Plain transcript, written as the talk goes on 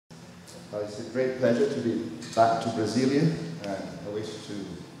It's a great pleasure to be back to Brasilia, and I wish to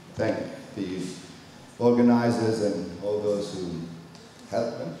thank the organizers and all those who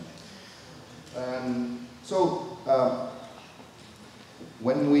helped them.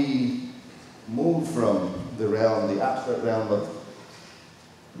 When we move from the realm, the abstract realm of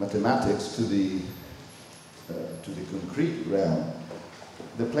mathematics to the concrete realm,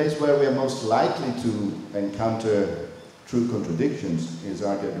 the place where we are most likely to encounter true contradictions is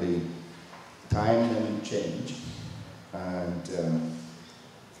arguably time and change. And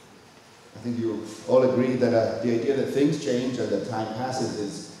I think you all agree that the idea that things change and that time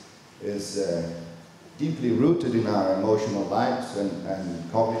passes is deeply rooted in our emotional lives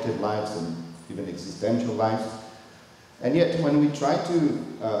and cognitive lives and even existential lives. And yet when we try to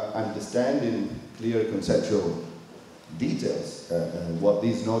understand in clear conceptual details what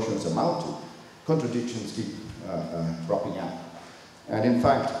these notions amount to, contradictions keep cropping up. And in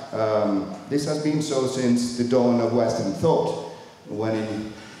fact, this has been so since the dawn of Western thought, when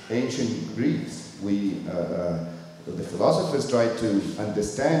in ancient Greece, the philosophers tried to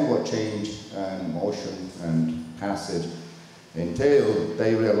understand what change and motion and passage entailed.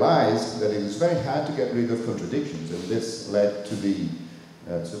 They realized that it was very hard to get rid of contradictions, and this led to the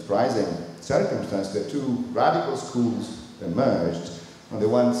surprising circumstance that two radical schools emerged. On the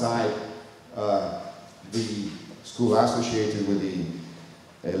one side, the school associated with the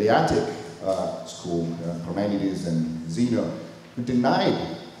Eleatic school, Parmenides and Zeno, who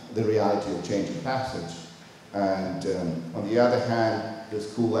denied the reality of change and passage. And on the other hand, the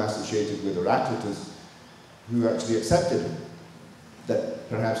school associated with Heraclitus, who actually accepted that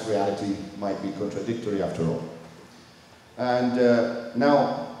perhaps reality might be contradictory after all. And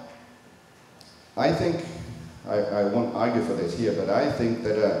now, I think, I won't argue for this here, but I think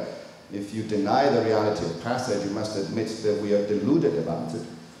that if you deny the reality of passage, you must admit that we are deluded about it.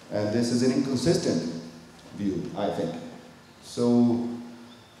 And this is an inconsistent view, I think. So,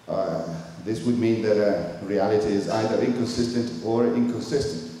 this would mean that reality is either inconsistent or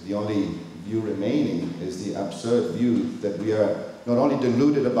inconsistent. The only view remaining is the absurd view that we are not only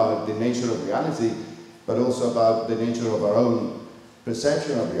deluded about the nature of reality, but also about the nature of our own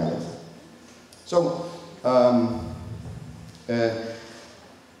perception of reality. So,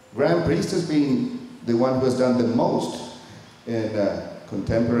 Graham Priest has been the one who has done the most in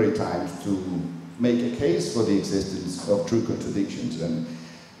contemporary times to make a case for the existence of true contradictions. And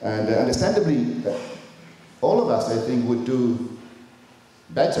understandably, all of us, I think, would do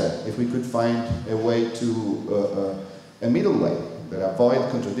better if we could find a way to, a middle way that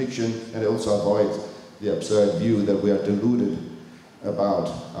avoids contradiction and also avoids the absurd view that we are deluded about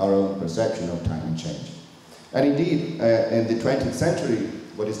our own perception of time and change. And indeed, in the 20th century,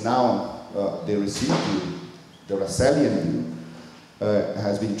 what is now the received view, the Russellian view,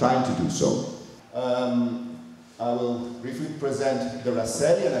 has been trying to do so. I will briefly present the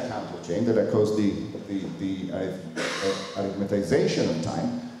Russellian account of change that I call the arithetization of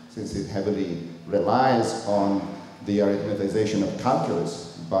time, since it heavily relies on the arithetization of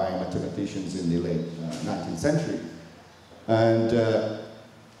calculus by mathematicians in the late 19th century. And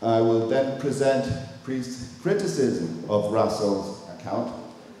I will then present Priest's criticism of Russell's account,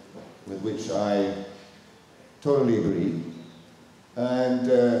 with which I totally agree. And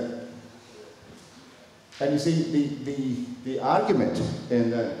you see, the argument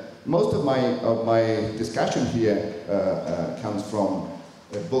in most of my discussion here comes from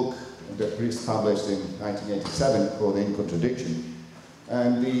a book that Priest published in 1987 called In Contradiction.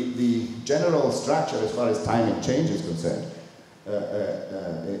 And the general structure as far as time and change is concerned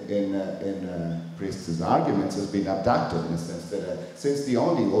in Priest's arguments has been abducted, in the sense that since the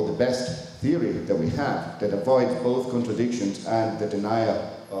only or the best theory that we have that avoids both contradictions and the denial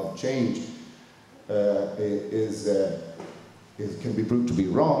of change can be proved to be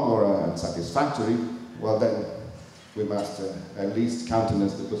wrong or unsatisfactory, well then we must at least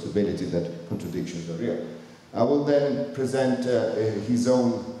countenance the possibility that contradictions are real. I will then present his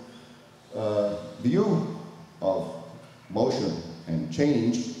own view of motion and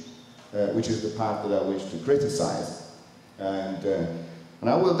change, which is the part that I wish to criticize. And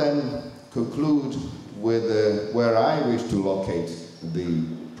I will then conclude with where I wish to locate the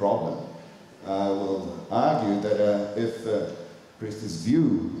problem. I will argue that if Priest's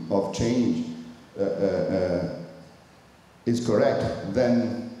view of change is correct,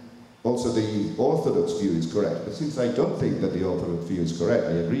 then also the orthodox view is correct. But since I don't think that the orthodox view is correct,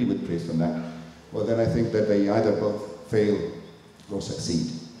 I agree with Priest on that, well then I think that they either both fail or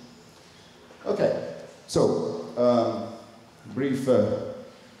succeed. Okay, so brief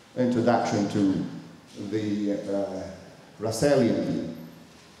introduction to the Russellian view.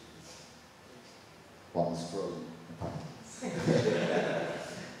 while it's frozen apart.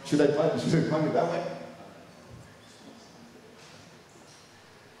 Should I point it that way?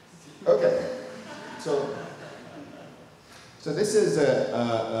 Okay. So this is it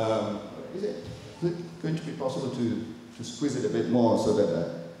going to be possible to squeeze it a bit more so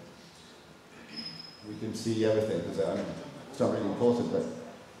that we can see everything? Because it's not really important, but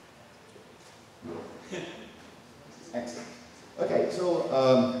excellent. Okay, so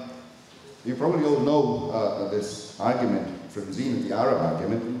you probably all know this argument from Zeno, the Arrow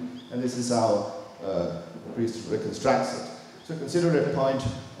argument, and this is how Priest reconstructs it. So consider a point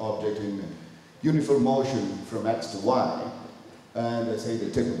object in uniform motion from x to y, and let's say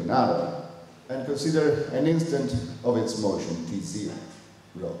the tip of an arrow, and consider an instant of its motion, t0,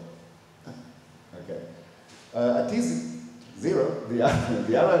 rho. Okay. At t0, the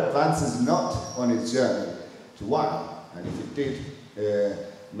arrow advances not on its journey to y, and if it did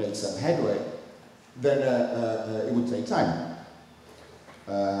make some headway, then it would take time.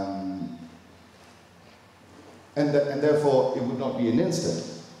 And therefore, it would not be an instant,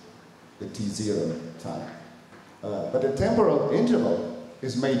 the t0 time. But a temporal interval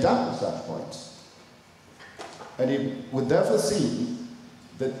is made up of such points. And it would therefore seem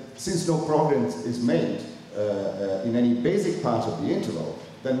that since no progress is made in any basic part of the interval,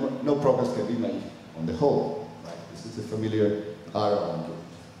 then no progress can be made on the whole. Right? This is a familiar arrow argument.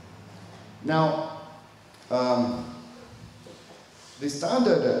 Now, the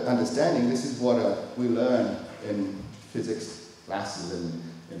standard understanding, this is what we learn in physics classes and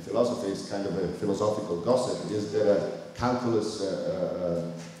in philosophy, it's kind of a philosophical gossip, is that calculus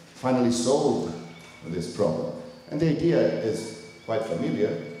finally solved this problem. And the idea is quite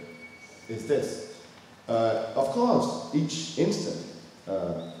familiar, is this. Of course, each instant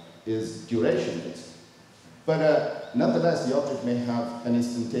is durationless, but nonetheless, the object may have an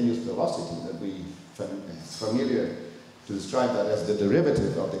instantaneous velocity that it's familiar to describe that as the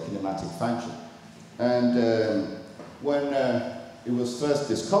derivative of the kinematic function. And when it was first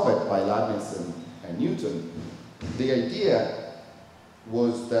discovered by Leibniz and Newton, the idea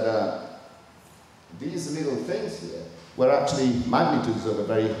was that these little things here were actually magnitudes of a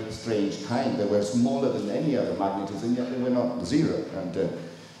very strange kind. They were smaller than any other magnitudes, and yet they were not zero.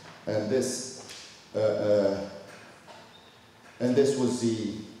 And this was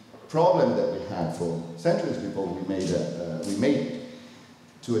the problem that we had for centuries before we made it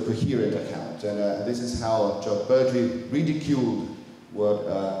to a coherent account. And this is how John Berkeley ridiculed what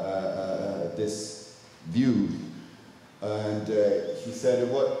this view. And he said,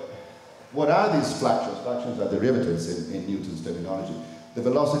 what are these fractions? Fractions are derivatives in Newton's terminology. The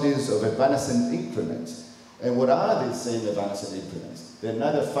velocities of evanescent increments. And what are these same evanescent increments? They're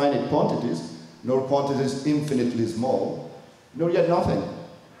neither finite quantities, nor quantities infinitely small, nor yet nothing.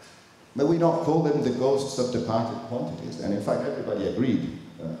 But we don't call them the ghosts of departed quantities. And in fact, everybody agreed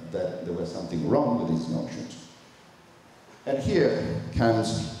that there was something wrong with these notions. And here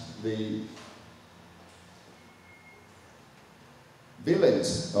comes the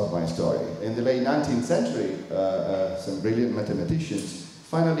villains of my story. In the late 19th century, some brilliant mathematicians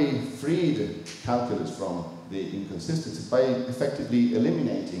finally freed calculus from the inconsistencies by effectively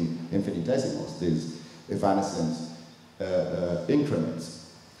eliminating infinitesimals, these evanescent increments.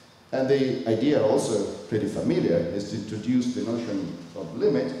 And the idea, also pretty familiar, is to introduce the notion of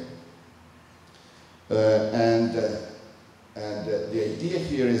limit. And the idea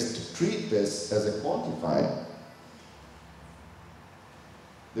here is to treat this as a quantifier.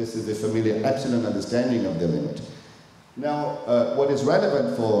 This is the familiar epsilon understanding of the limit. Now, what is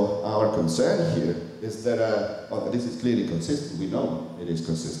relevant for our concern here is that, this is clearly consistent, we know it is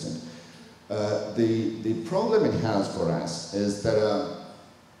consistent. The problem it has for us is that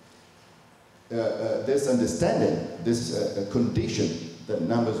this understanding, this condition that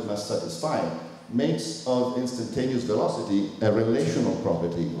numbers must satisfy, makes of instantaneous velocity a relational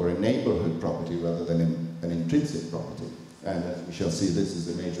property or a neighborhood property rather than an intrinsic property. And as we shall see, this is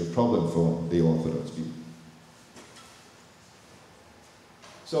a major problem for the orthodox view.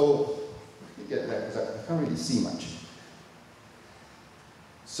 So, let me get that because I can't really see much.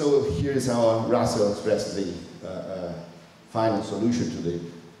 So here's how Russell expressed the final solution to the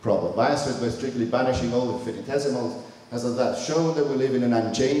problem. By strictly banishing all the infinitesimals, has that shown that we live in an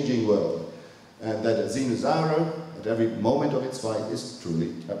unchanging world, and that Zeno's arrow, at every moment of its flight, is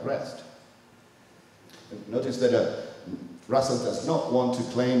truly at rest. And notice that Russell does not want to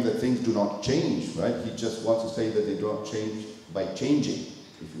claim that things do not change, right? He just wants to say that they do not change by changing,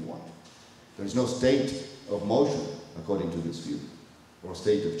 if you want. There is no state of motion, according to this view, or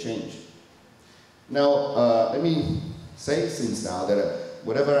state of change. Now, let me say since now that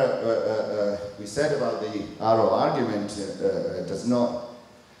whatever we said about the arrow argument does not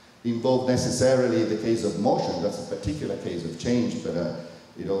involve necessarily the case of motion. That's a particular case of change, but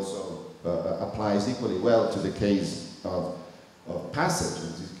it also applies equally well to the case of passage.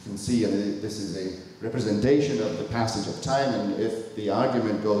 As you can see, this is a representation of the passage of time, and if the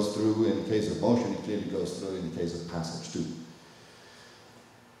argument goes through in the case of motion, it clearly goes through in the case of passage too.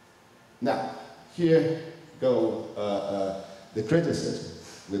 Now, here go the criticism,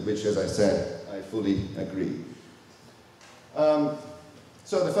 with which, as I said, I fully agree.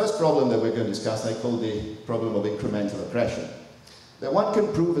 So the first problem that we're going to discuss, I call the problem of incremental oppression. That one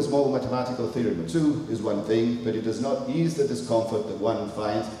can prove a small mathematical theorem or two is one thing, but it does not ease the discomfort that one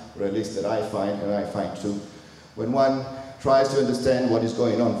finds, or at least that I find, and I find too, when one tries to understand what is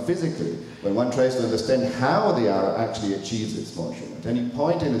going on physically, when one tries to understand how the arrow actually achieves its motion. At any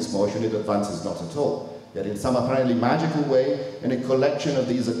point in its motion, it advances not at all. Yet in some apparently magical way, in a collection of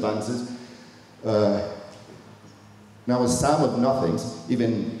these advances, now a sum of nothings,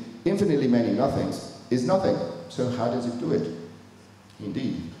 even infinitely many nothings, is nothing. So how does it do it?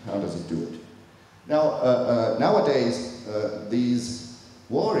 Indeed, how does it do it? Now, nowadays, these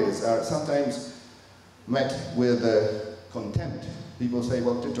worries are sometimes met with contempt. People say,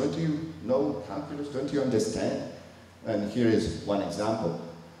 well, don't you know calculus? Don't you understand? And here is one example.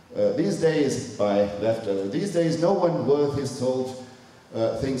 These days, by leftover, these days no one worth his salt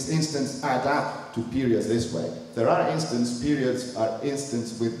thinks instants add up to periods this way. There are instants, periods are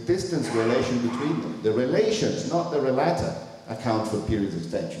instants with distance relation between them. The relations, not the relata, account for periods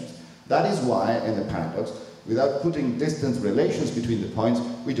extensions. That is why, in the paradox, without putting distance relations between the points,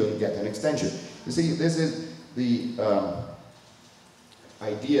 we don't get an extension. You see, this is the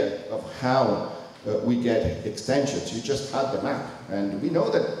idea of how we get extensions. You just add them up, and we know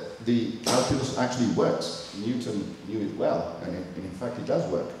that the calculus actually works. Newton knew it well, and in fact it does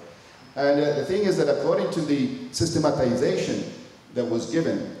work. And the thing is that according to the systematization that was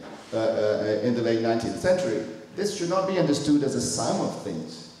given in the late 19th century, this should not be understood as a sum of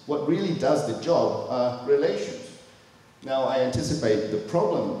things. What really does the job are relations. Now, I anticipate the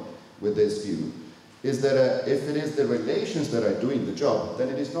problem with this view is that if it is the relations that are doing the job, then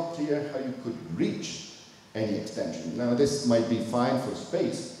it is not clear how you could reach any extension. Now, this might be fine for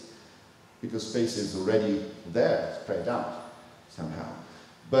space, because space is already there, spread out somehow.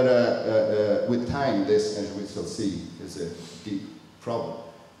 But with time, this, as we shall see, is a deep problem.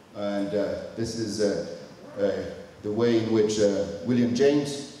 And this is the way in which William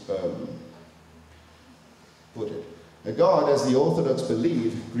James put it. A God, as the Orthodox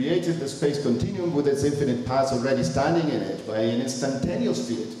believe, created the space continuum with its infinite parts already standing in it by an instantaneous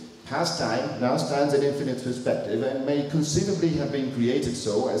fiat. Past time now stands in infinite perspective and may conceivably have been created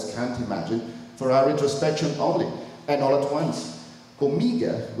so, as Kant imagined, for our introspection only, and all at once.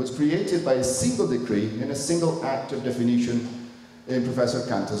 Omega was created by a single decree in a single act of definition in Professor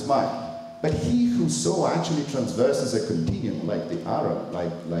Cantor's mind. But he who so actually transverses a continuum, like the arrow,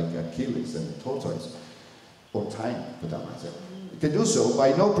 like Achilles and the tortoise, or time, for that matter, can do so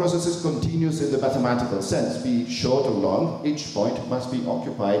by no processes continuous in the mathematical sense. Be it short or long, each point must be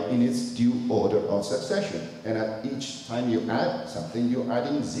occupied in its due order of succession. And at each time you add something, you're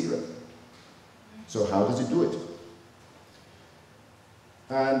adding zero. So how does it do it?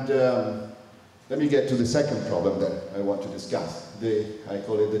 And let me get to the second problem that I want to discuss. I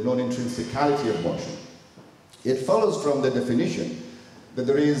call it the non-intrinsicality of motion. It follows from the definition that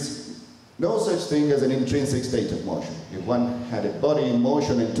there is no such thing as an intrinsic state of motion. If one had a body in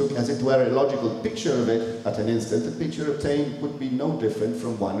motion and took, as it were, a logical picture of it at an instant, the picture obtained would be no different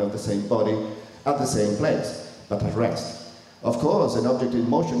from one of the same body at the same place, but at rest. Of course, an object in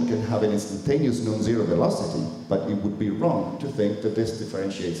motion can have an instantaneous non-zero velocity, but it would be wrong to think that this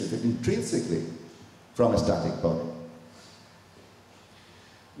differentiates it intrinsically from a static body.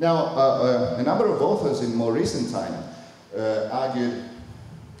 Now, a number of authors in more recent time argued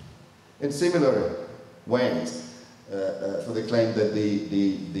in similar ways for the claim that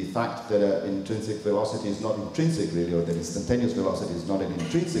the fact that intrinsic velocity is not intrinsic really, or that instantaneous velocity is not an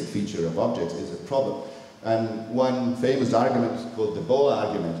intrinsic feature of objects is a problem. And one famous argument called the bowl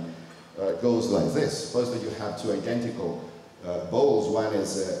argument goes like this. Suppose that you have two identical bowls, one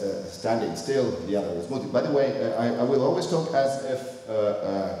is standing still, the other is moving. By the way, I will always talk as if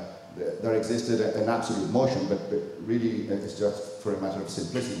there existed an absolute motion, but really it's just for a matter of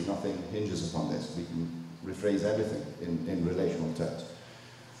simplicity. Nothing hinges upon this. We can rephrase everything in relational terms.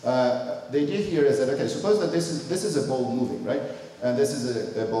 The idea here is that, okay, suppose that this is a bowl moving, right? And this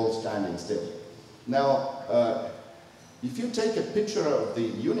is a bowl standing still. Now, if you take a picture of the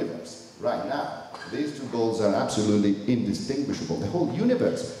universe right now, These two balls are absolutely indistinguishable. The whole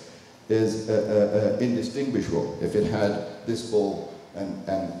universe is indistinguishable if it had this ball and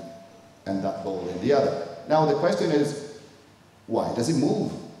that ball in the other. Now the question is, why does it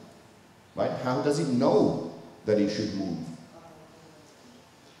move? Right? How does it know that it should move?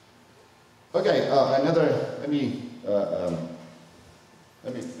 Okay, let me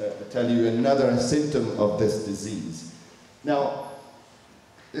tell you another symptom of this disease. Now,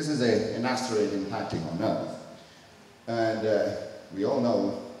 this is an asteroid impacting on Earth, and we all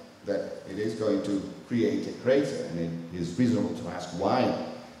know that it is going to create a crater, and it is reasonable to ask why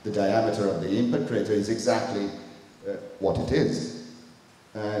the diameter of the impact crater is exactly what it is.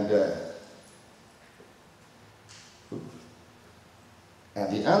 And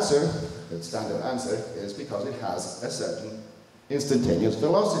the answer, the standard answer, is because it has a certain instantaneous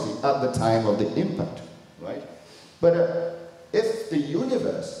velocity at the time of the impact, right? But if the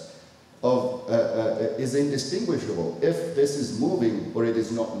universe is indistinguishable, if this is moving or it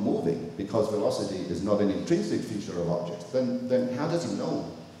is not moving, because velocity is not an intrinsic feature of objects, then how does it know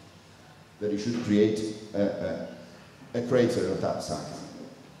that it should create a crater of that size?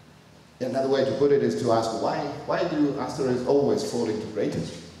 Another way to put it is to ask, why do asteroids always fall into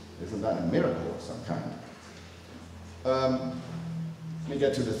craters? Isn't that a miracle of some kind? Let me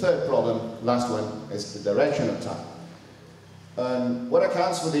get to the third problem. Last one is the direction of time. What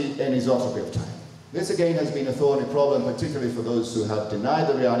accounts for the anisotropy of time? This again has been a thorny problem, particularly for those who have denied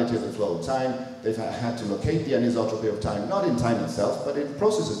the reality of the flow of time. They've had to locate the anisotropy of time, not in time itself, but in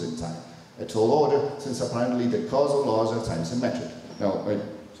processes in time, a tall order, since apparently the causal laws are time symmetric. Now, I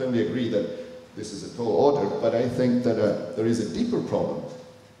certainly agree that this is a tall order, but I think that there is a deeper problem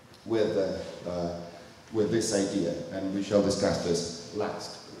with this idea, and we shall discuss this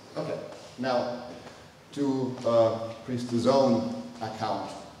last. Okay, now to Priest's own account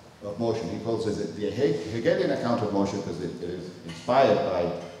of motion. He calls it the Hegelian account of motion because it is inspired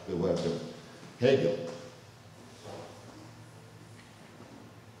by the work of Hegel.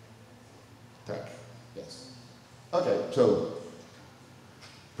 Yes. Okay, so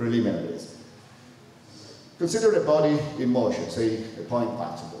preliminaries. Consider a body in motion, say a point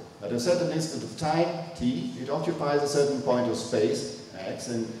particle. At a certain instant of time, t, it occupies a certain point of space, x,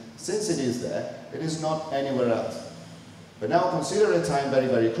 and since it is there, it is not anywhere else. But now consider a time very,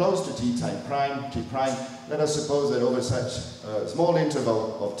 very close to t prime. Let us suppose that over such a small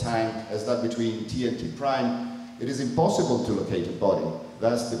interval of time as that between t and t prime, it is impossible to locate a body.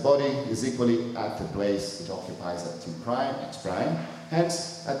 Thus, the body is equally at the place it occupies at t prime, x prime.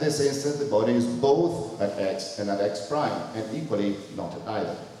 Hence, at this instant, the body is both at x and at x prime, and equally not at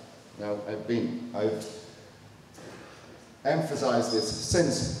either. Now, I've emphasized this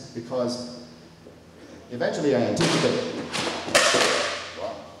since, because eventually I anticipate,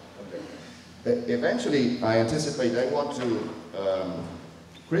 I want to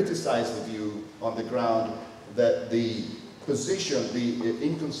criticize the view on the ground that the position, the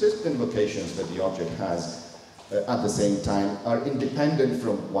inconsistent locations that the object has at the same time are independent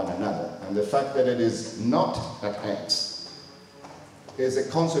from one another. And the fact that it is not at x is a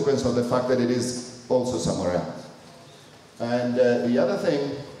consequence of the fact that it is also somewhere else. And the other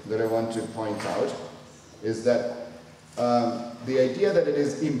thing that I want to point out is that the idea that it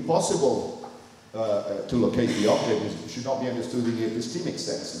is impossible to locate the object should not be understood in the epistemic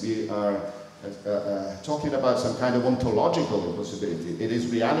sense. We are talking about some kind of ontological impossibility. It is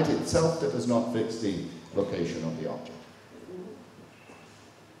reality itself that does not fix the location of the object.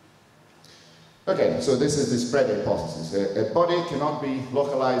 Okay, so this is the spread hypothesis. A body cannot be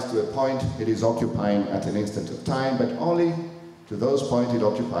localized to a point it is occupying at an instant of time, but only to those points it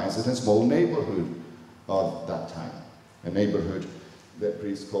occupies in a small neighborhood of that time. A neighborhood that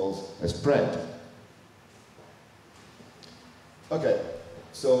Priest calls a spread. Okay,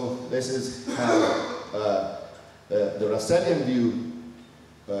 so this is how the Russellian view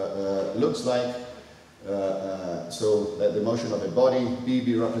looks like. So that the motion of a body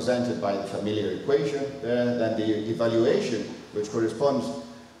be represented by the familiar equation there, then the evaluation which corresponds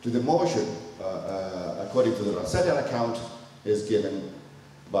to the motion according to the Russellian account is given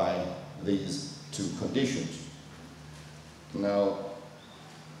by these two conditions. Now,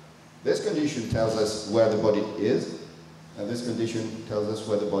 this condition tells us where the body is, and this condition tells us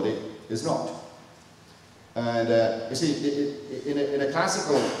where the body is not. And you see, in a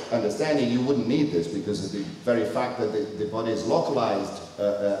classical understanding, you wouldn't need this because of the very fact that the body is localized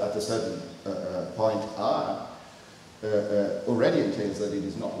at a certain point R already entails that it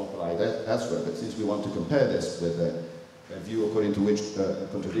is not localized elsewhere. But since we want to compare this with a view according to which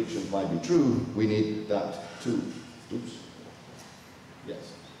contradictions might be true, we need that too. Oops.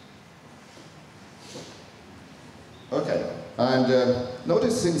 Yes. Okay, and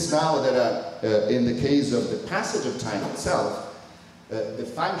notice since now that in the case of the passage of time itself, the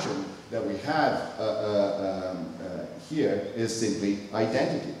function that we have here is simply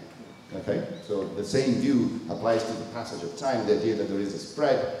identity. Okay, so the same view applies to the passage of time. The idea that there is a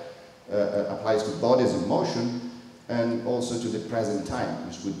spread applies to bodies in motion and also to the present time,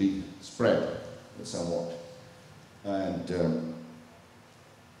 which would be spread somewhat. And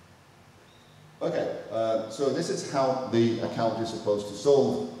okay, so this is how the account is supposed to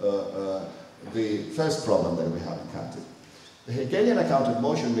solve the first problem that we have encountered. The Hegelian account of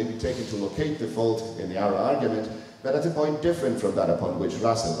motion may be taken to locate the fault in the arrow argument, but at a point different from that upon which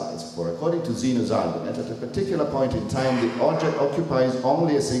Russel lies. For according to Zeno's argument, at a particular point in time, the object occupies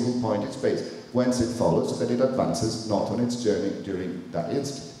only a single point in space, whence it follows that it advances not on its journey during that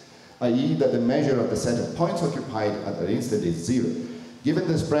instant, i.e. that the measure of the set of points occupied at that instant is zero. Given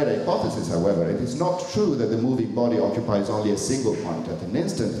the spread hypothesis, however, it is not true that the moving body occupies only a single point. At an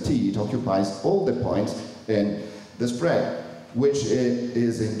instant t, it occupies all the points in the spread, which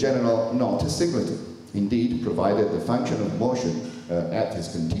is in general not a singleton. Indeed, provided the function of motion at is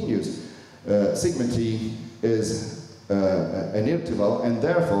continuous, sigma t is an interval and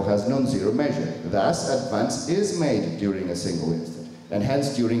therefore has non-zero measure. Thus, advance is made during a single instant, and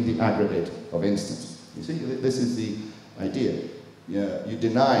hence during the aggregate of instants. You see, this is the idea. You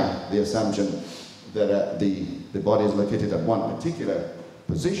deny the assumption that the body is located at one particular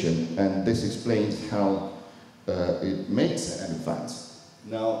position, and this explains how it makes an advance.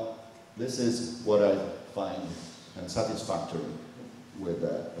 Now, this is what I find satisfactory with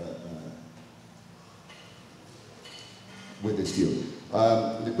this view.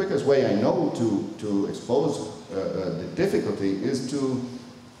 The quickest way I know to expose the difficulty is to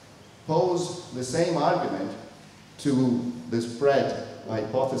pose the same argument to the spread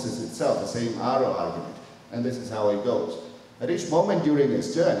hypothesis itself, the same arrow argument. And this is how it goes. At each moment during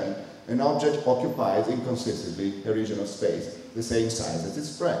its journey, an object occupies inconsistently a region of space the same size as its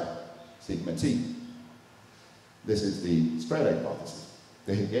spread, sigma t. This is the spread hypothesis,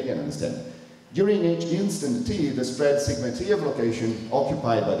 the Hegelian understanding. During each instant t, the spread sigma t of location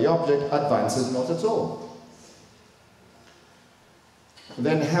occupied by the object advances not at all.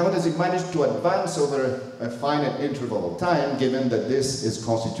 Then how does it manage to advance over a finite interval of time, given that this is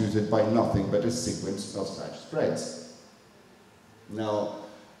constituted by nothing but a sequence of such spreads? Now,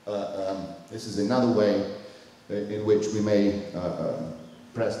 this is another way in which we may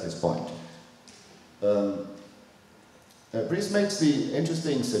press this point. Priest makes the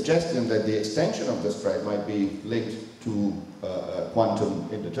interesting suggestion that the extension of the spread might be linked to quantum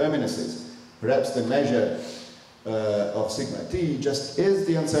indeterminacies. Perhaps the measure of sigma t just is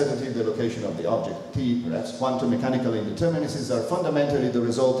the uncertainty of the location of the object t. Perhaps quantum mechanical indeterminacies are fundamentally the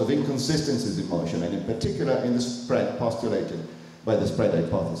result of inconsistencies in motion, and in particular in the spread postulated by the spread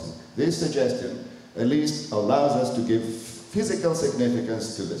hypothesis. This suggestion at least allows us to give physical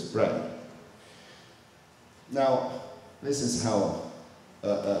significance to the spread. Now, this is how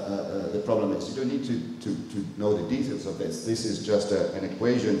the problem is. You don't need to know the details of this. This is just an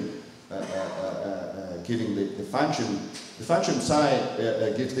equation giving the function. The function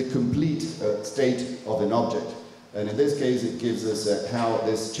psi gives the complete state of an object. And in this case, it gives us how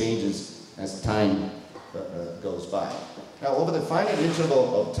this changes as time goes by. Now, over the finite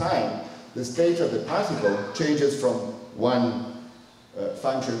interval of time, the state of the particle changes from one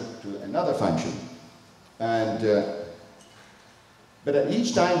function to another function. And but at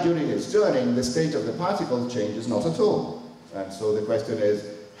each time during its journey, the state of the particle changes not at all. And so the question is,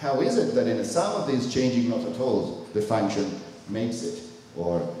 how is it that in a sum of these changing not at all, the function makes it?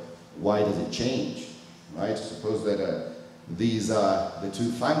 Or why does it change? Right? Suppose that these are the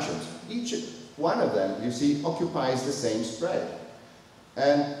two functions. Each one of them, you see, occupies the same spread.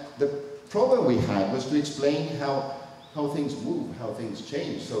 And the problem we had was to explain how things move, how things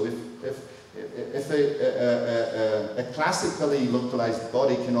change. So if a classically localized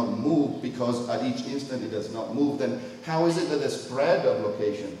body cannot move because at each instant it does not move, then how is it that the spread of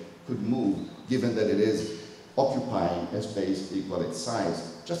location could move, given that it is occupying a space equal its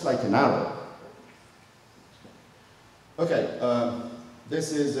size, just like an arrow? Okay,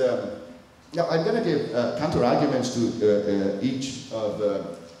 this is... now I'm going to give counter-arguments to each of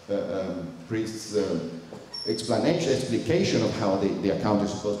Priest's explication of how the account is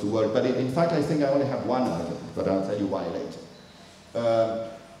supposed to work, but in fact I think I only have one argument, but I'll tell you why later.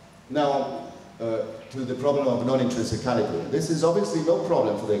 Now, to the problem of non-intrinsicality. This is obviously no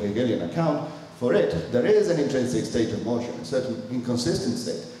problem for the Hegelian account. For it, there is an intrinsic state of motion, a certain inconsistent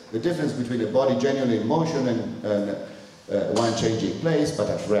state. The difference between a body genuinely in motion and one changing place but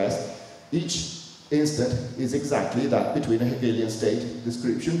at rest. Each instant is exactly that between a Hegelian state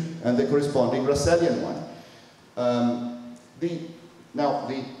description and the corresponding Russellian one.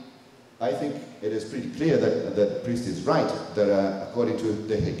 I think it is pretty clear that Priest is right, that according to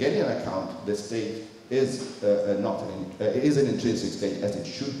the Hegelian account, the state is an intrinsic state as it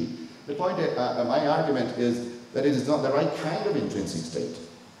should be. The point, my argument is that it is not the right kind of intrinsic state.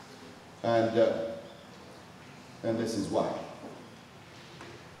 And this is why.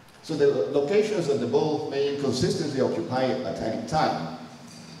 So the locations that the ball may inconsistently occupy at any time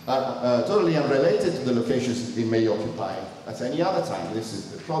are totally unrelated to the locations it may occupy at any other time. This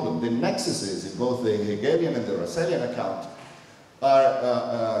is the problem. The nexuses in both the Hegelian and the Russellian account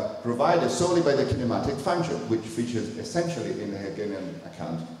are provided solely by the kinematic function, which features essentially in the Hegelian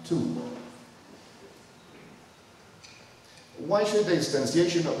account too. Why should the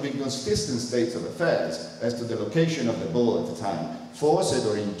instantiation of inconsistent states of affairs as to the location of the ball at the time force it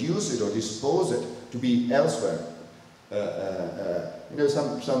or induce it or dispose it to be elsewhere? You know,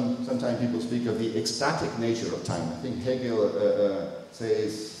 sometimes people speak of the ecstatic nature of time. I think Hegel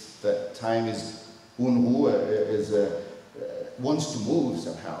says that time is UnB, wants to move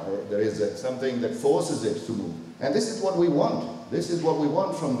somehow. There is something that forces it to move. And this is what we want. This is what we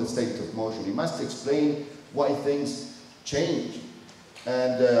want from the state of motion. We must explain why things change.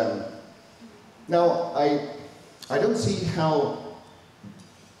 And now I don't see how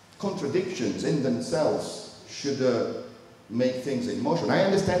contradictions in themselves should make things in motion. I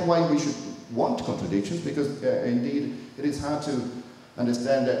understand why we should want contradictions, because indeed it is hard to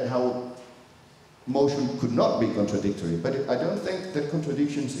understand how motion could not be contradictory. But I don't think that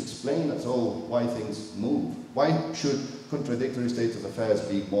contradictions explain at all why things move. Why should contradictory states of affairs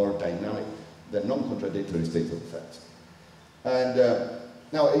be more dynamic than non-contradictory states of affairs? And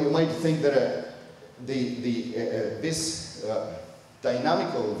now you might think that this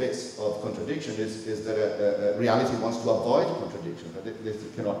dynamical vis of contradiction is that reality wants to avoid contradiction, but this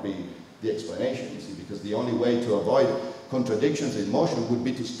cannot be the explanation, you see, because the only way to avoid contradictions in motion would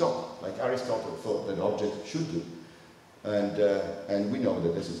be to stop, like Aristotle thought that objects should do. And we know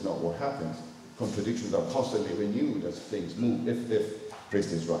that this is not what happens. Contradictions are constantly renewed as things move, if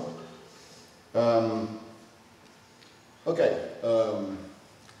Priest is right.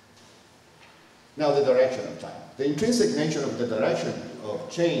 Now the direction of time. The intrinsic nature of the direction of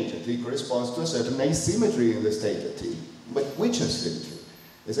change at t corresponds to a certain asymmetry in the state at t. But which asymmetry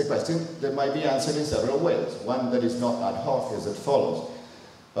is a question that might be answered in several ways. One that is not ad hoc is as follows.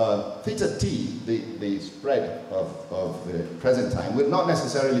 Theta t, the spread of the present time, will not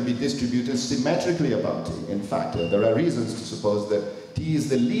necessarily be distributed symmetrically about t. In fact, there are reasons to suppose that t is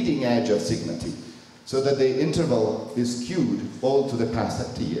the leading edge of sigma t, so that the interval is skewed all to the past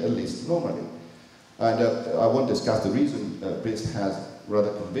at t, at least normally. And I won't discuss the reason Priest has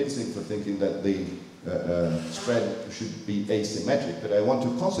rather convincing for thinking that the spread should be asymmetric, but I want to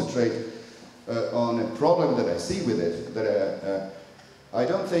concentrate on a problem that I see with it, that I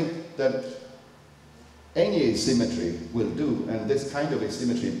don't think that any asymmetry will do, and this kind of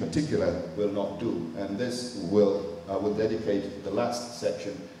asymmetry in particular will not do. And this I will dedicate the last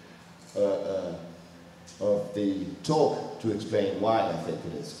section of the talk to explain why I think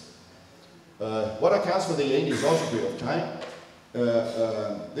it is. What accounts for the anisotropy of time?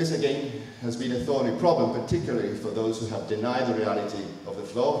 This again has been a thorny problem, particularly for those who have denied the reality of the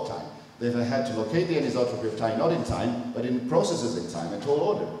flow of time. They've had to locate the anisotropy of time not in time, but in processes in time, a tall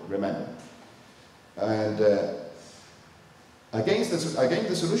order, remember. And again,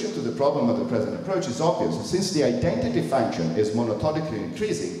 the solution to the problem of the present approach is obvious. Since the identity function is monotonically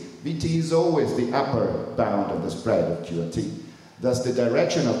increasing, Vt is always the upper bound of the spread of Q at t. Thus, the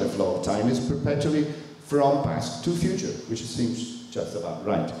direction of the flow of time is perpetually from past to future, which seems just about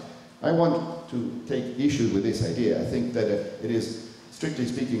right. I want to take issue with this idea. I think that it is, strictly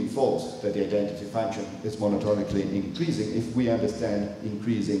speaking, false that the identity function is monotonically increasing if we understand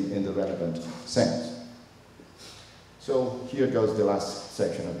increasing in the relevant sense. So here goes the last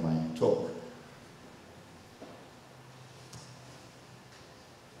section of my talk.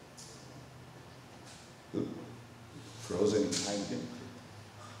 Frozen in time again.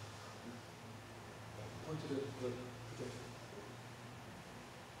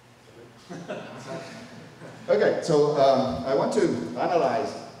 Okay, so I want to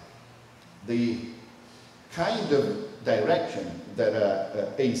analyze the kind of direction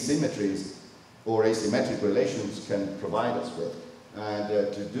that asymmetries or asymmetric relations can provide us with. And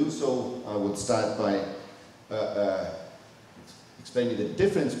to do so, I would start by explaining the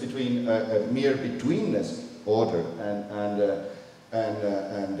difference between a mere betweenness order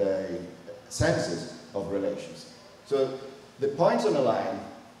and senses of relations. So the points on a line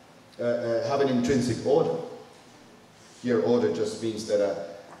have an intrinsic order. Here order just means that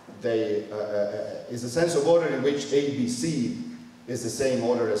is a sense of order in which ABC is the same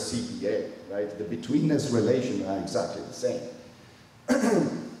order as CPA, right? The betweenness relation are exactly the same.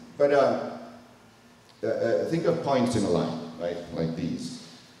 But think of points in a line, right? Like these.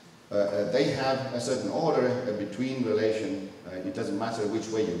 They have a certain order, a between relation. It doesn't matter which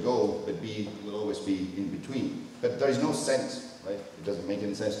way you go, but B will always be in between. But there is no sense, right? It doesn't make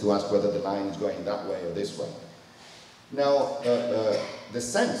any sense to ask whether the line is going that way or this way. Now, the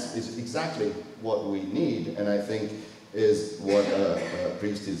sense is exactly what we need, and I think is what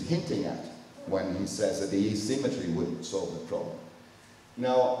Priest is hinting at when he says that the asymmetry would solve the problem.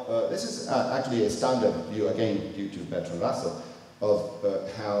 Now, this is actually a standard view, again, due to Bertrand Russell, of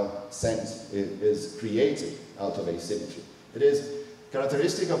how sense is created out of asymmetry. It is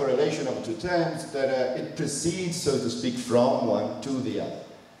characteristic of a relation of two terms that it proceeds, so to speak, from one to the other.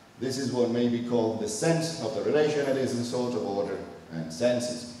 This is what may be called the sense of the relation. It is a sort of order and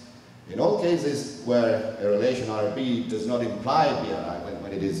senses. In all cases where a relation RB does not imply BRI,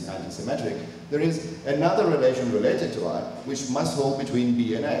 when it is antisymmetric, there is another relation related to R which must hold between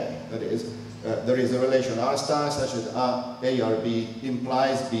B and A. That is, there is a relation R star such that ARB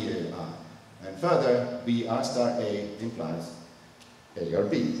implies BAR. And further, BR star A implies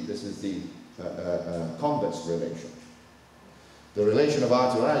ARB. This is the converse relation. The relation of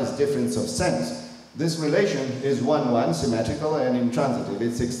R to R is difference of sense. This relation is one-one, symmetrical and intransitive.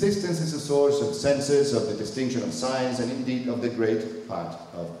 Its existence is a source of senses, of the distinction of science, and indeed of the great part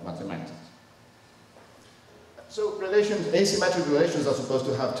of mathematics. So relations, asymmetric relations are supposed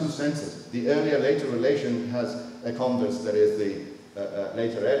to have two senses. The earlier-later relation has a converse that is the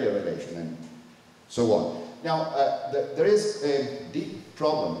later-earlier relation, and so on. Now, there is a deep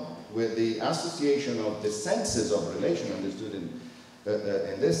problem with the association of the senses of relation understood in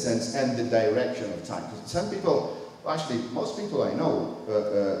this sense and the direction of time. Because some people, actually most people I know,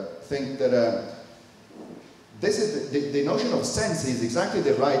 think that this is the notion of sense is exactly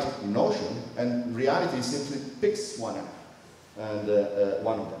the right notion, and reality simply picks one up, and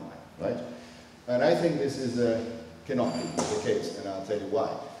one of them, right? And I think this is cannot be the case, and I'll tell you why.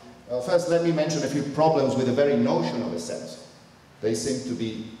 First, let me mention a few problems with the very notion of a sense. They seem to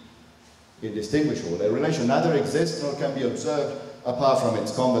be indistinguishable. A relation neither exists nor can be observed apart from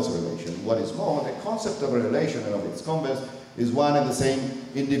its converse relation. What is more, the concept of a relation and of its converse is one and the same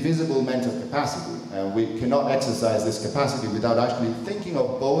indivisible mental capacity, and we cannot exercise this capacity without actually thinking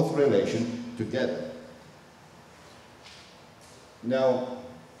of both relations together. Now,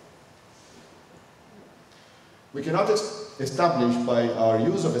 we cannot establish by our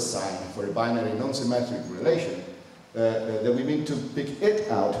use of a sign for a binary non-symmetric relation that we mean to pick it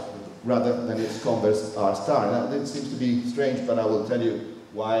out rather than its converse R star. Now, this seems to be strange, but I will tell you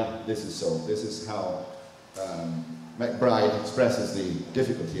why this is so. This is how McBride expresses the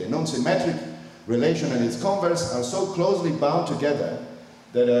difficulty. A non-symmetric relation and its converse are so closely bound together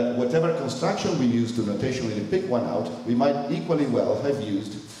that whatever construction we use to notationally pick one out, we might equally well have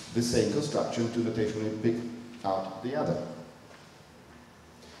used the same construction to notationally pick out the other.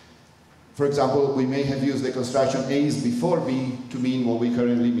 For example, we may have used the construction A is before B to mean what we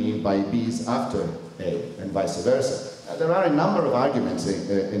currently mean by B is after A, and vice versa. There are a number of arguments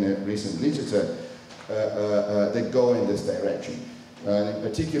in recent literature that go in this direction. In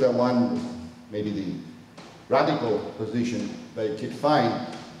particular, one, maybe the radical position by Kit Fine,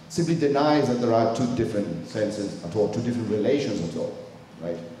 simply denies that there are two different senses at all, two different relations at all,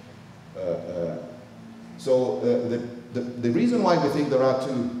 right? So the reason why we think there are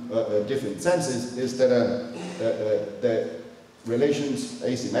two different senses is that the relations,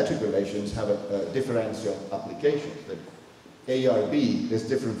 asymmetric relations, have a differential application. That ARB is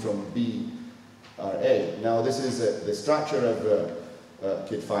different from BRA. Now, this is the structure of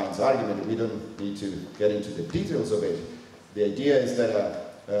Kit Fine's argument. We don't need to get into the details of it. The idea is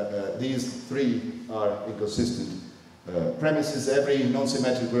that these three are inconsistent premises. Every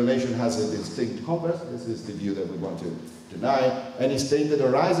non-symmetric relation has a distinct converse. This is the view that we want to deny. Any state that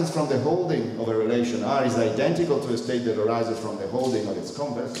arises from the holding of a relation R is identical to a state that arises from the holding of its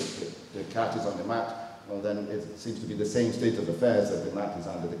converse. If the cat is on the mat, well, then it seems to be the same state of affairs that the mat is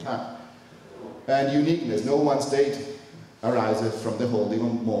under the cat. And uniqueness, no one state arises from the holding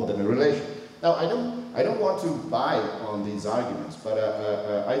of more than a relation. Now, I don't want to buy on these arguments, but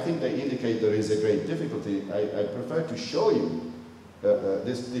I think they indicate there is a great difficulty. I prefer to show you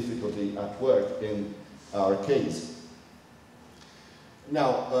this difficulty at work in our case.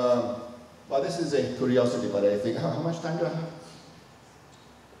 Now, well, this is a curiosity, but I think, how much time do I have?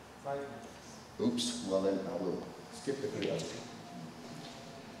 5 minutes. Oops, well then I will skip the curiosity.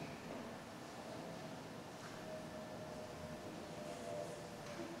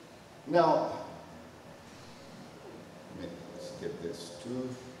 Now, let me skip this too.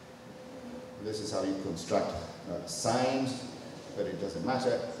 This is how you construct signs, but it doesn't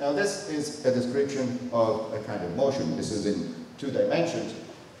matter. Now this is a description of a kind of motion. This is in 2 dimensions,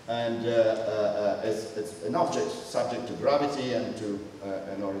 and it's an object subject to gravity and to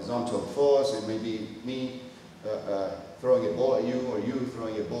an horizontal force. It may be me throwing a ball at you, or you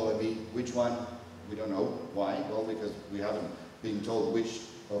throwing a ball at me. Which one? We don't know. Why? Well, because we haven't been told which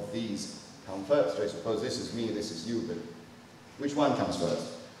of these come first. I suppose this is me, this is you, but which one comes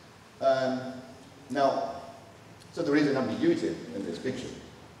first? Now, so there is an ambiguity in this picture.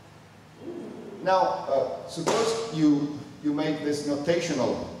 Now, suppose you make this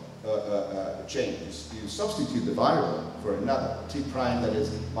notational change. You substitute the variable for another, t prime that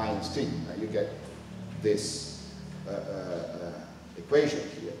is minus t. Now you get this equation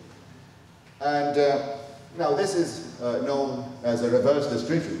here. And now this is known as a reverse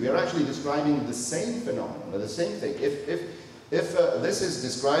description. We are actually describing the same phenomenon, the same thing. If this is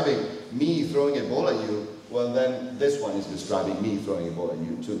describing me throwing a ball at you, well then this one is describing me throwing a ball at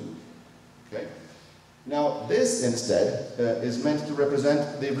you too. Okay? Now this instead is meant to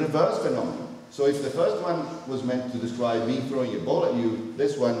represent the reverse phenomenon. So if the first one was meant to describe me throwing a ball at you,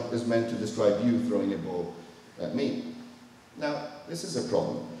 this one is meant to describe you throwing a ball at me. Now this is a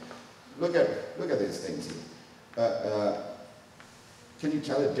problem. Look at these things here. Can you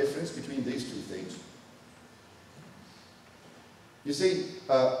tell a difference between these two things? You see,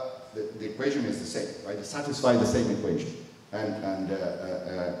 the equation is the same, right? They satisfy the same equation.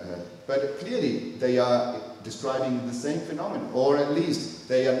 But clearly they are describing the same phenomenon, or at least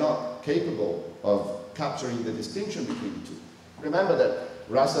they are not capable of capturing the distinction between the two. Remember that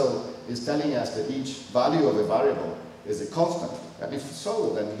Russel is telling us that each value of a variable is a constant. And if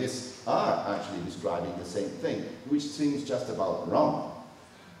so, then these are actually describing the same thing, which seems just about wrong.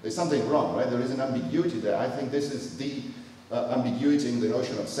 There's something wrong, right? There is an ambiguity there. I think this is the ambiguity in the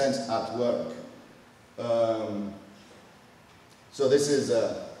notion of sense at work. So this is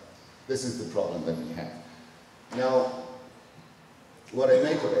the problem that we have. Now, what I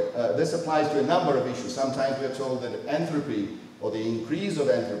make of it, this applies to a number of issues. Sometimes we are told that entropy, or the increase of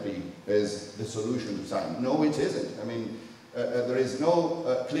entropy, is the solution to time. No, it isn't. I mean, there is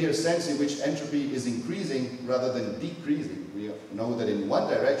no clear sense in which entropy is increasing rather than decreasing. We know that in one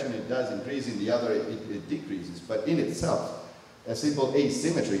direction it does increase, in the other it decreases. But in itself, a simple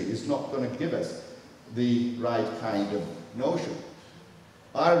asymmetry is not going to give us the right kind of notion.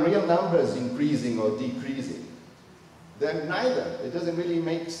 Are real numbers increasing or decreasing? They're neither. It doesn't really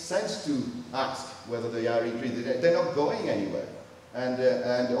make sense to ask whether they are increasing. They're not going anywhere.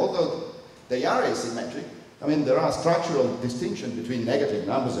 And although they are asymmetric, I mean, there are structural distinctions between negative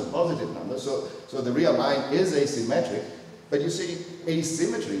numbers and positive numbers, so the real line is asymmetric. But you see,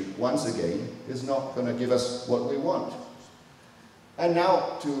 asymmetry, once again, is not going to give us what we want. And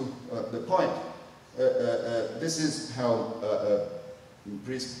now to the point. This is how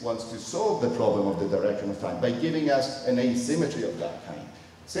Priest wants to solve the problem of the direction of time, by giving us an asymmetry of that kind.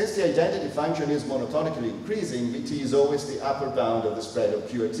 Since the identity function is monotonically increasing, Vt is always the upper bound of the spread of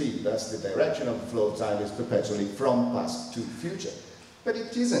QT. Thus, the direction of the flow of time is perpetually from past to future. But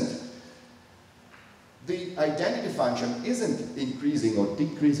it isn't. The identity function isn't increasing or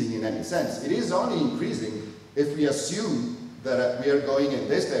decreasing in any sense. It is only increasing if we assume that we are going in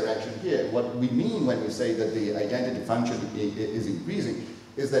this direction here. What we mean when we say that the identity function is increasing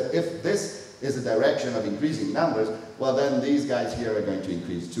is that if this is the direction of increasing numbers, well then these guys here are going to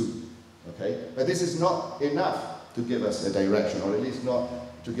increase too, okay? But this is not enough to give us a direction, or at least not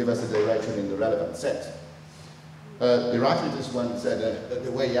to give us a direction in the relevant sense. Heraclitus once said that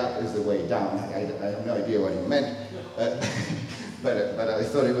the way up is the way down. I have no idea what he meant, but I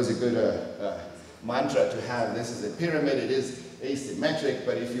thought it was a good mantra to have. This is a pyramid, it is asymmetric,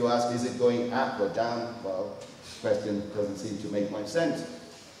 but if you ask, is it going up or down? Well, the question doesn't seem to make much sense.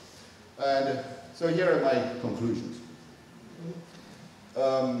 And so here are my conclusions.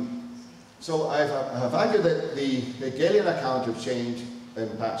 So I've argued that the Hegelian account of change in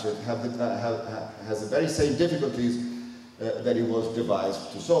Patchett has the very same difficulties that it was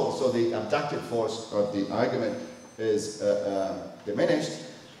devised to solve. So the abductive force of the argument is diminished.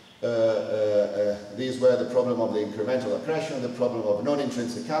 These were the problem of the incremental accretion, the problem of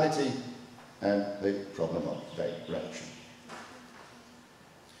non-intrinsicality, and the problem of direction.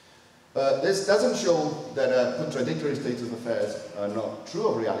 This doesn't show that contradictory states of affairs are not true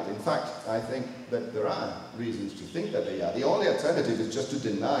of reality. In fact, I think that there are reasons to think that they are. The only alternative is just to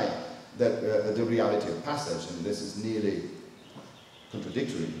deny that the reality of passage, and this is nearly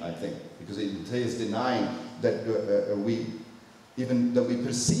contradictory, I think, because it is denying that we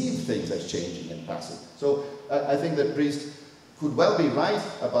perceive things as changing and passive. So I think that Priest could well be right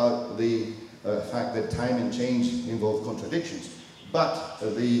about the fact that time and change involve contradictions, but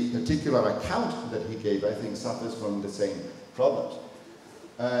the particular account that he gave, I think, suffers from the same problems.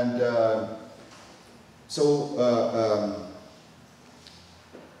 And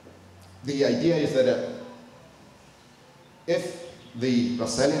the idea is that if the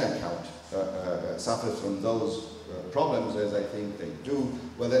Russellian account suffers from those problems, as I think they do,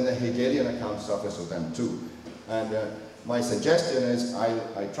 well then the Hegelian account suffers from them too. And my suggestion is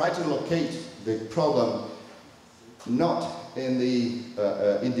I try to locate the problem not in the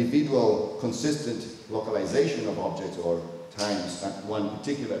individual consistent localization of objects or times at one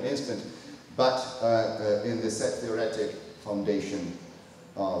particular instant, but in the set theoretic foundation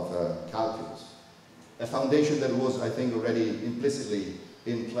of calculus. A foundation that was, I think, already implicitly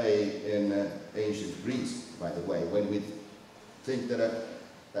in play in ancient Greece, by the way, when we think that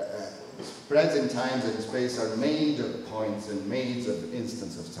spreads in times and space are made of points and made of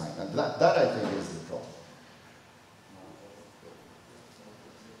instants of time. And that I think, is the problem.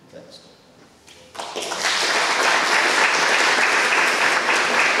 Thanks.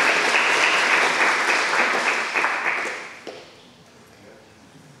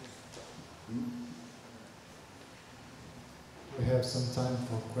 We have some time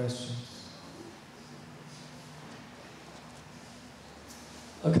for questions.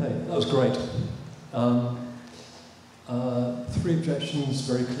 Okay, that was great. 3 objections,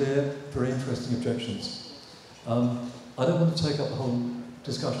 very clear, very interesting objections. I don't want to take up the whole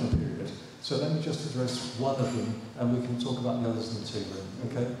discussion period, so let me just address one of them and we can talk about the others in the tea room,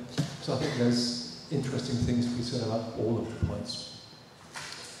 okay? So I think there's interesting things to be said about all of the points.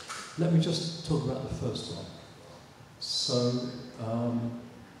 Let me just talk about the first one. So,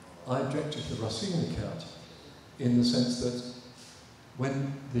 I objected to the Russelian account in the sense that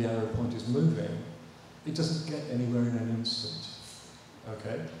when the arrow point is moving, it doesn't get anywhere in an instant,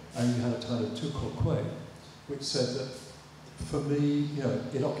 okay? And you had a kind of tu quoque, which said that for me, you know,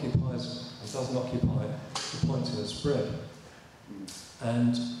 it occupies and doesn't occupy the points in a spread.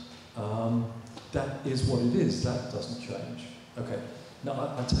 And that is what it is, that doesn't change. Okay,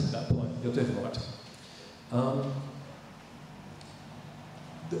 now I take that point, you're dead right.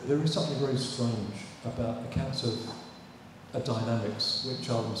 There is something very strange about accounts of dynamics which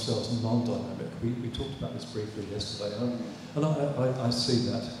are themselves non-dynamic. We talked about this briefly yesterday, and I see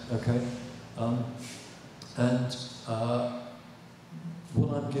that, okay? What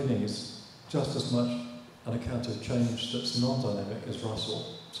I'm giving is just as much an account of change that's non-dynamic as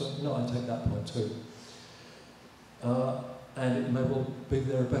Russell. So, no, I take that point too. And it may well be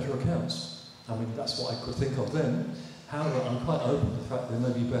there are better accounts. I mean, that's what I could think of then. However, I'm quite open to the fact there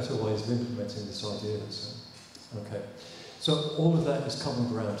may be better ways of implementing this idea. So, okay. So all of that is common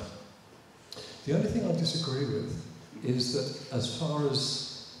ground. The only thing I disagree with is that as far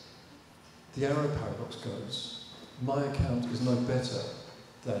as the arrow paradox goes, my account is no better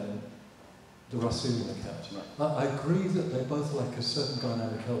than the Russelian account. I agree that they both lack a certain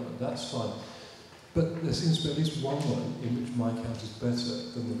dynamic element, that's fine. But there seems to be at least one way in which my account is better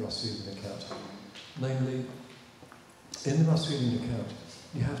than the Russelian account. Namely, in the Russelian account,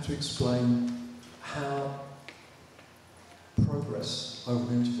 you have to explain how progress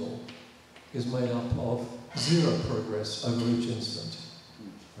over an interval is made up of 0 progress over each instant.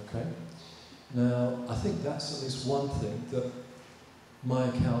 Okay? Now, I think that's at least one thing that my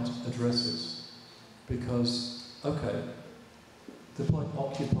account addresses. Because, okay, the point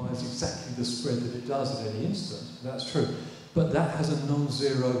occupies exactly the spread that it does at any instant, that's true. But that has a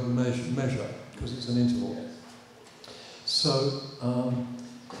non-zero measure, because it's an interval. So,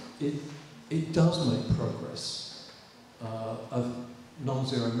 it does make progress of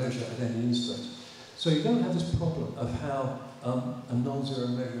non-zero measure at any instant. So you don't have this problem of how a non-zero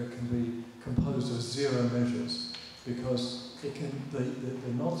measure can be composed of 0 measures, because it can,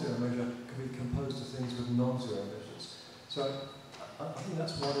 the non-zero measure can be composed of things with non-zero measures. So I think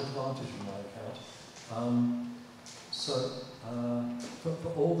that's one advantage in my account.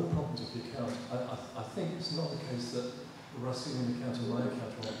 For all the problems of the account, I think it's not the case that the Russelian account and my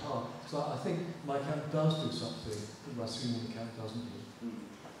account are on par. So I think my account does do something that the Russelian account doesn't do.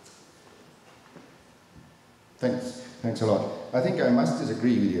 Thanks a lot. I think I must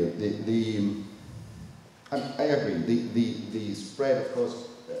disagree with you. I agree. The spread, of course,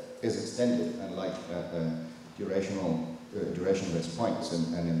 is extended, unlike durationless points,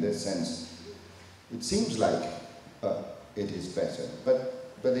 and in this sense, it seems like it is better. But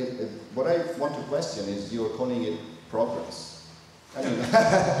what I want to question is you're calling it progress.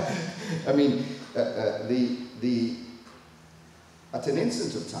 I mean, at an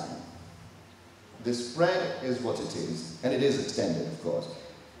instant of time, the spread is what it is, and it is extended, of course,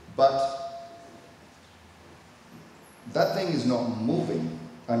 but that thing is not moving,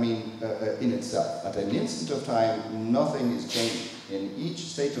 I mean, in itself. At an instant of time, nothing is changing. In each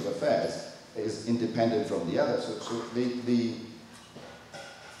state of affairs is independent from the other. So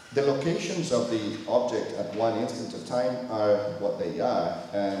the locations of the object at one instant of time are what they are,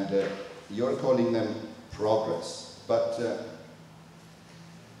 and you're calling them progress. But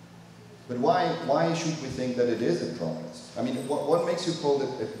why should we think that it is a progress? I mean, what makes you call it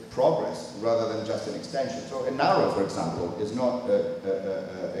a progress rather than just an extension? So an arrow, for example, is not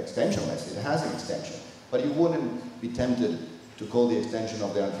extensionless. It has an extension. But you wouldn't be tempted to call the extension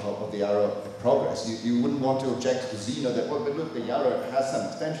of the arrow a progress. You wouldn't want to object to Zeno that, well, but look, the arrow has some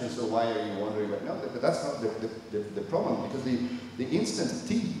extension, so why are you wondering? No, but that's not the problem, because the instant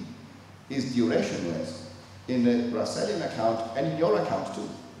t is durationless in the Russellian account and in your account too.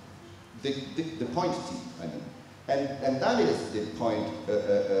 The point t, I mean. And that is the point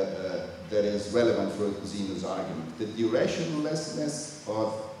that is relevant for Zeno's argument, the durationlessness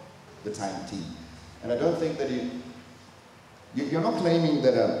of the time t. And I don't think that you're not claiming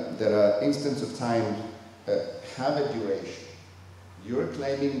that instants of time have a duration. You're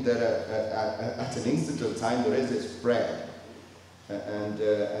claiming that at an instant of time there is a spread. And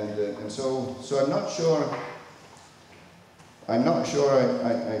so I'm not sure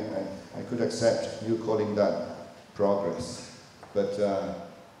I could accept you calling that progress, but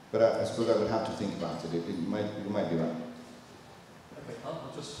I suppose I would have to think about it. You might be right. Okay,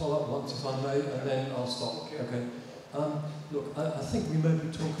 I'll just follow up once if I may, and then I'll stop. Okay. Look, I think we may be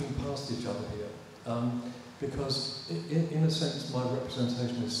talking past each other here, because in a sense my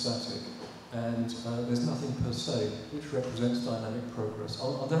representation is static, and there's nothing per se which represents dynamic progress.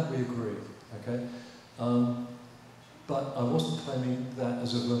 On that we agree. Okay. But I wasn't claiming that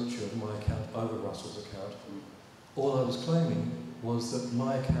as a virtue of my account over Russell's account. All I was claiming was that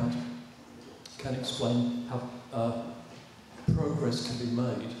my account can explain how progress can be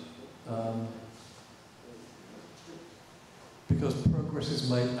made, because progress is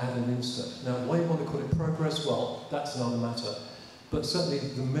made at an instant. Now, why you want to call it progress, well, that's another matter. But certainly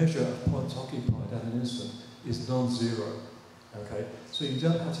the measure of points occupied at an instant is non-zero. Okay? So you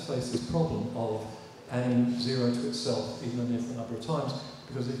don't have to face this problem of adding zero to itself even an infinite number of times,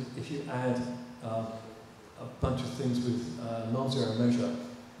 because if you add a bunch of things with non-zero measure,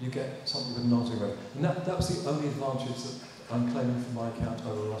 you get something with non-zero. And that was the only advantage that I'm claiming for my account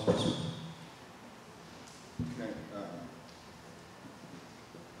over Russell's. Okay.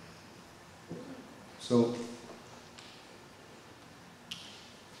 So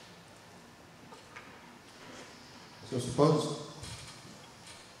suppose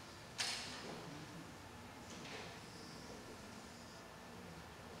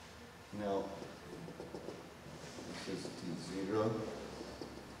now this is T0,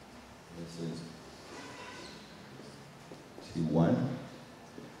 this is T1.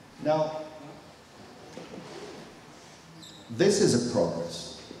 Now this is a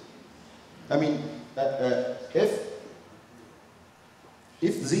progress. I mean,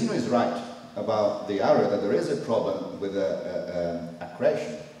 if Zeno is right about the arrow, that there is a problem with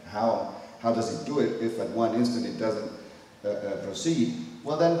accretion, how does it do it if at one instant it doesn't proceed?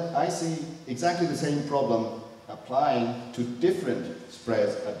 Well, then I see exactly the same problem applying to different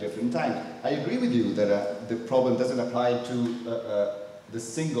spreads at different times. I agree with you that the problem doesn't apply to the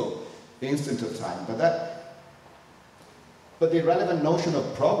single instant of time, but the relevant notion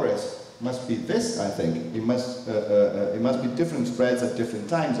of progress must be this, I think. It must be different spreads at different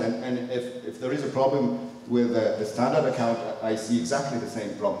times. And if there is a problem with the standard account, I see exactly the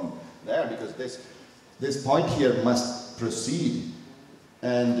same problem there, because this point here must proceed,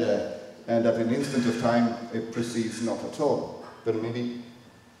 and at an instant of time it proceeds not at all. But maybe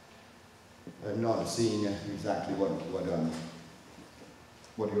I'm not seeing exactly what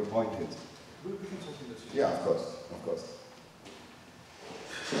your point is. We can talk in this. Yeah, of course.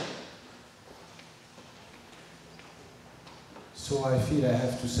 So I feel I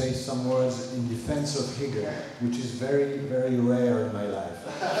have to say some words in defense of Hegel, which is very, very rare in my life.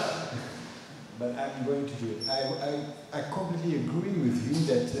 But I'm going to do it. I completely agree with you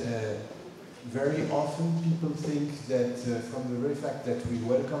that very often people think that from the very fact that we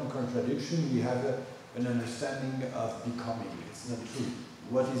welcome contradiction, we have an understanding of becoming. It's not true.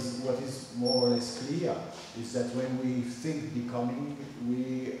 What is more or less clear is that when we think becoming,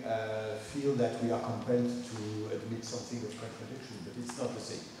 we feel that we are compelled to admit something of contradiction, but it's not the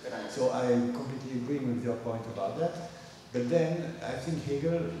same. So I completely agree with your point about that. But then I think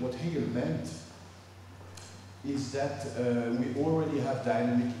what Hegel meant is that we already have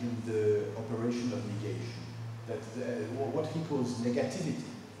dynamic in the operation of negation. That what he calls negativity,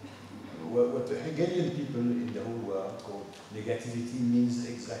 what the Hegelian people in the whole world call negativity means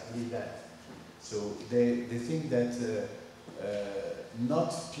exactly that. So they think that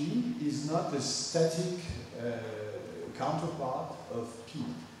not P is not a static counterpart of P.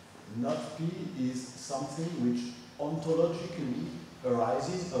 Not P is something which ontologically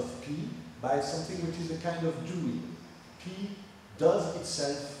arises of P by something which is a kind of doing. P does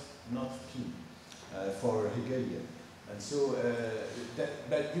itself not P for Hegelian. And so,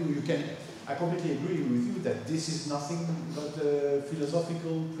 but you can, I completely agree with you that this is nothing but a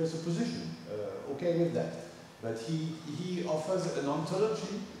philosophical presupposition. Okay with that. But he offers an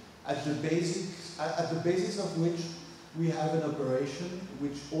ontology at the basis of which we have an operation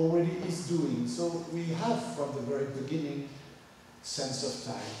which already is doing. So we have from the very beginning sense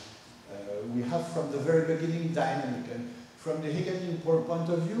of time. We have from the very beginning dynamic. And from the Hegelian point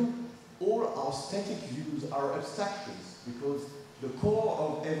of view, all our static views are abstractions, because the core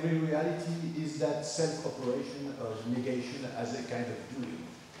of every reality is that self-operation of negation as a kind of doing.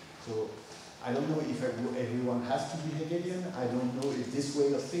 So I don't know if everyone has to be Hegelian. I don't know if this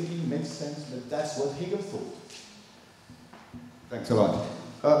way of thinking makes sense, but that's what Hegel thought. Thanks a lot.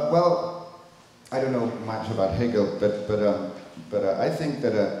 Well, I don't know much about Hegel, but I think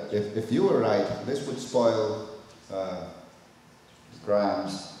that if you were right, this would spoil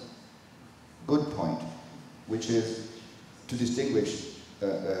Graham's good point, which is to distinguish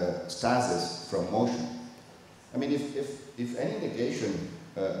stasis from motion. I mean, if any negation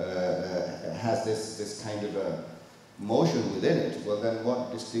has this kind of a motion within it, well then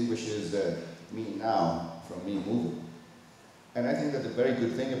what distinguishes me now from me moving? And I think that the very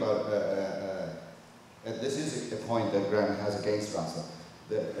good thing about, and this is a point that Graham has against Russel,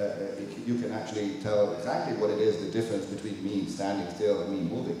 that you can actually tell exactly what it is, the difference between me standing still and me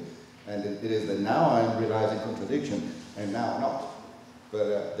moving. And it is that now I'm realizing contradiction, and now not.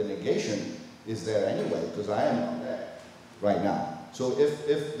 But the negation is there anyway, because I am not there right now. So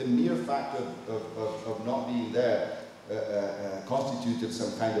if the mere fact of not being there constituted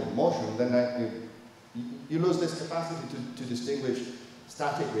some kind of motion, then you lose this capacity to distinguish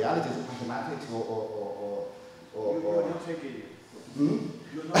static realities, mathematics, or You're not Hegelian. Hmm?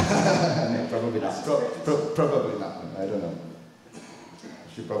 You're not. No, probably not. Probably not. I don't know.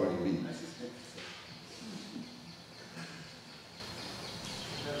 I should probably read.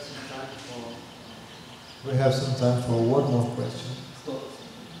 We have some time for one more question.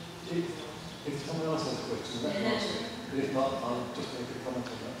 If someone else has a question, let me ask it. But if not, I'll just make a comment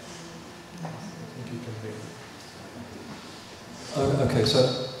on that. I think you can read. Okay, so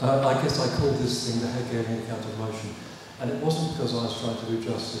I guess I called this thing the Hegelian account of motion. And it wasn't because I was trying to do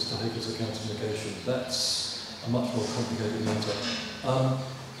justice to Hegel's account of negation. That's a much more complicated matter.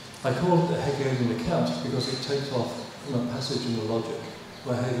 I call it the Hegelian account because it takes off from a passage in the Logic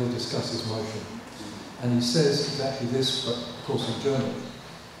where Hegel discusses motion. And he says exactly this, but of course in German.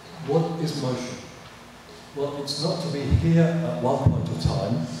 What is motion? Well, it's not to be here at one point of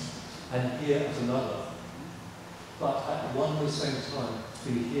time and here at another, but at one and the same time to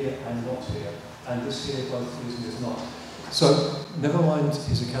be here and not here, and this here both is and is not. So, never mind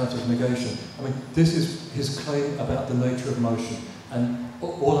his account of negation. I mean, this is his claim about the nature of motion, and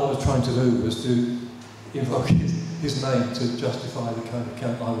all I was trying to do was to invoke his name to justify the kind of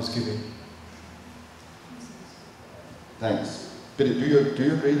account I was giving. Thanks. But do you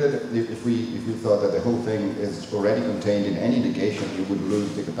agree that if we thought that the whole thing is already contained in any negation, you would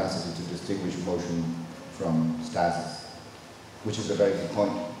lose the capacity to distinguish motion from stasis, which is a very good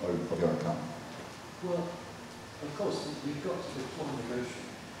point of your account? Well, of course, you've got to define negation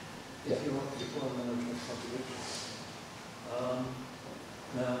if you want to define the notion of contradiction.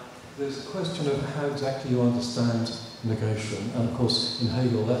 Now, there's a question of how exactly you understand negation, and of course, in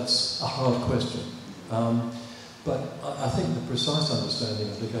Hegel, that's a hard question. But I think the precise understanding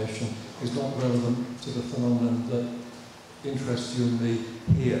of negation is not relevant to the phenomenon that interests you and me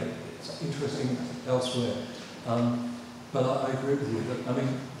here. It's interesting elsewhere. But I agree with you that, I mean,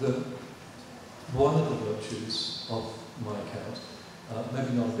 one of the virtues of my account,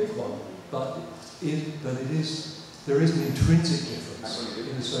 maybe not a big one, but there is an intrinsic difference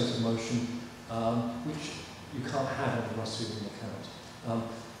in the state of motion which you can't have on a Russelian account.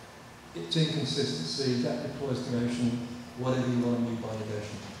 It's inconsistency, that deploys negation, whatever you want to mean by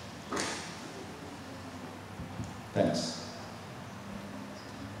negation. Thanks.